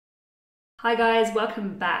Hi guys,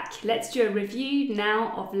 welcome back. Let's do a review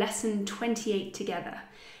now of lesson 28 together.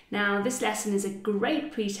 Now this lesson is a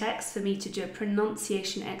great pretext for me to do a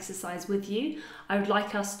pronunciation exercise with you. I would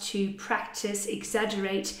like us to practice,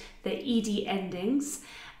 exaggerate the ed endings,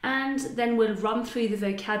 and then we'll run through the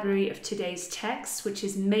vocabulary of today's text, which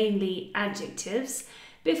is mainly adjectives,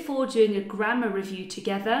 before doing a grammar review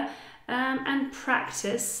together and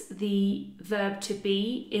practice the verb to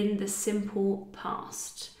be in the simple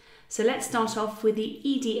past. So let's start off with the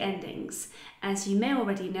ed endings. As you may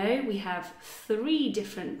already know, we have three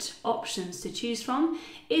different options to choose from.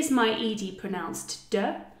 Is my ed pronounced d,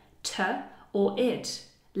 t, or id?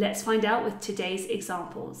 Let's find out with today's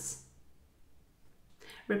examples.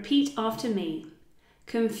 Repeat after me.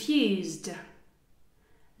 Confused,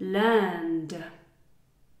 learned,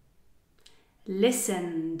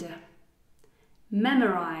 listened,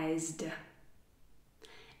 memorized.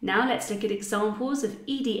 Now let's look at examples of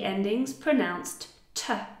ed endings pronounced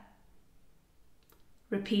t.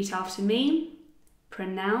 Repeat after me.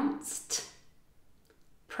 Pronounced,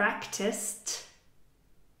 practiced,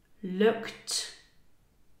 looked,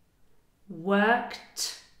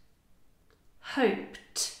 worked,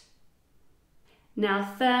 hoped. Now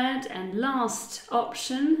third and last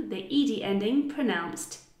option, the ed ending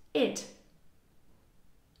pronounced id.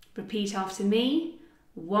 Repeat after me.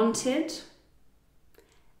 Wanted,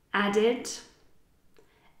 added,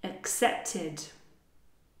 accepted.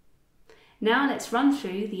 Now let's run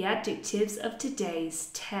through the adjectives of today's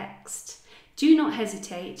text. Do not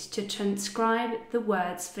hesitate to transcribe the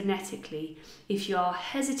words phonetically. If you are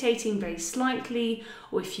hesitating very slightly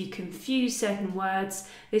or if you confuse certain words,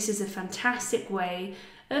 this is a fantastic way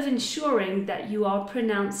of ensuring that you are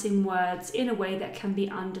pronouncing words in a way that can be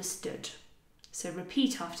understood. So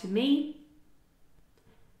repeat after me.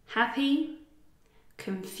 Happy,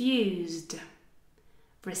 confused,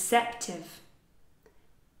 receptive,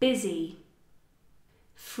 busy,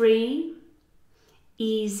 free,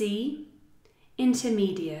 easy,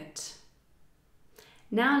 intermediate.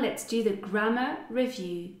 Now let's do the grammar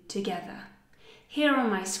review together. Here on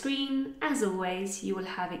my screen, as always, you will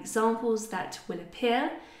have examples that will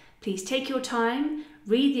appear. Please take your time,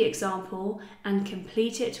 read the example and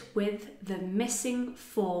complete it with the missing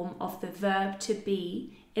form of the verb to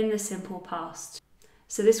be in the simple past.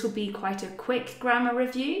 So this will be quite a quick grammar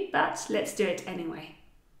review, but let's do it anyway.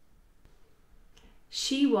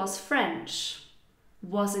 She was French,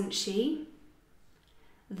 wasn't she?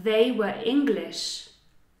 They were English,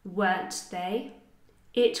 weren't they?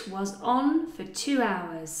 It was on for 2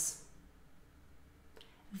 hours.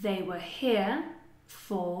 They were here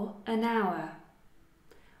for an hour.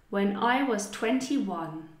 When I was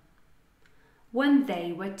 21. When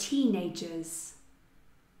they were teenagers.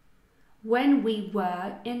 When we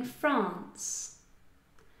were in France.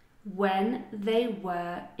 When they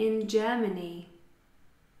were in Germany.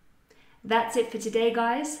 That's it for today,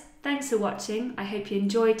 guys. Thanks for watching. I hope you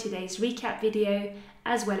enjoyed today's recap video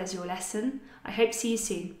as well as your lesson. I hope to see you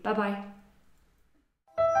soon. Bye bye.